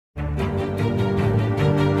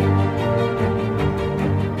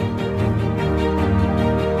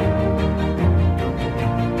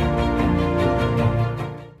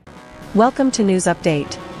Welcome to News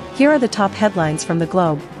Update. Here are the top headlines from the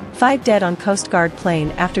globe. 5 dead on Coast Guard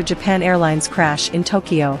plane after Japan Airlines crash in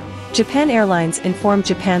Tokyo. Japan Airlines informed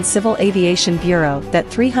Japan Civil Aviation Bureau that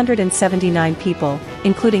 379 people,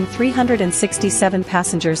 including 367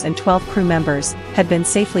 passengers and 12 crew members, had been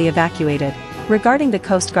safely evacuated. Regarding the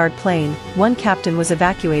Coast Guard plane, 1 captain was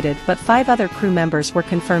evacuated but 5 other crew members were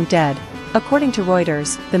confirmed dead. According to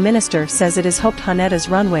Reuters, the minister says it is hoped Haneda's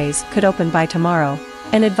runways could open by tomorrow.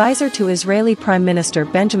 An advisor to Israeli Prime Minister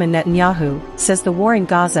Benjamin Netanyahu says the war in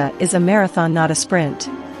Gaza is a marathon, not a sprint.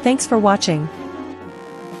 Thanks for watching.